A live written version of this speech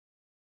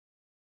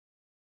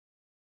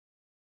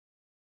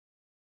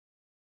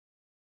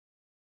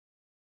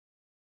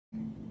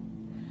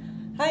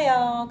Hi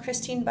y'all,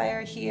 Christine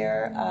Byer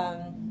here,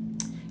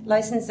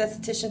 licensed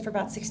esthetician for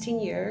about 16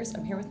 years.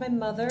 I'm here with my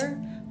mother.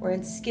 We're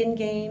in Skin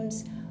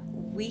Games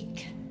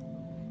week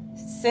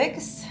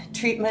 6,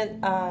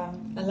 treatment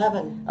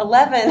 11.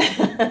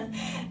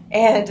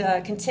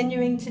 And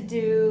continuing to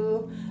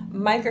do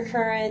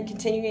microcurrent,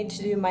 continuing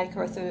to do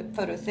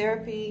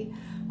microphototherapy.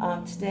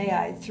 Today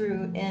I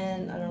threw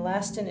in an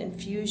elastin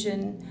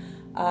infusion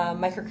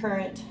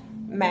microcurrent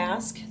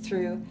mask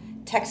through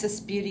Texas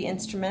Beauty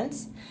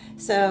Instruments.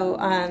 So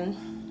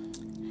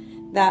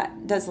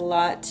that does a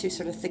lot to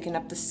sort of thicken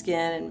up the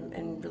skin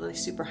and really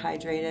super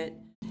hydrate it.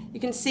 You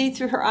can see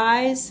through her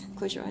eyes,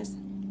 close your eyes,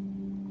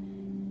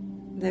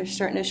 they're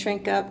starting to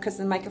shrink up because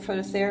of the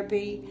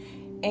microphototherapy.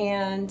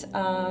 And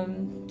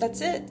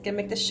that's it. Gonna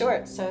make this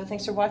short. So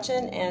thanks for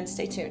watching and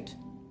stay tuned.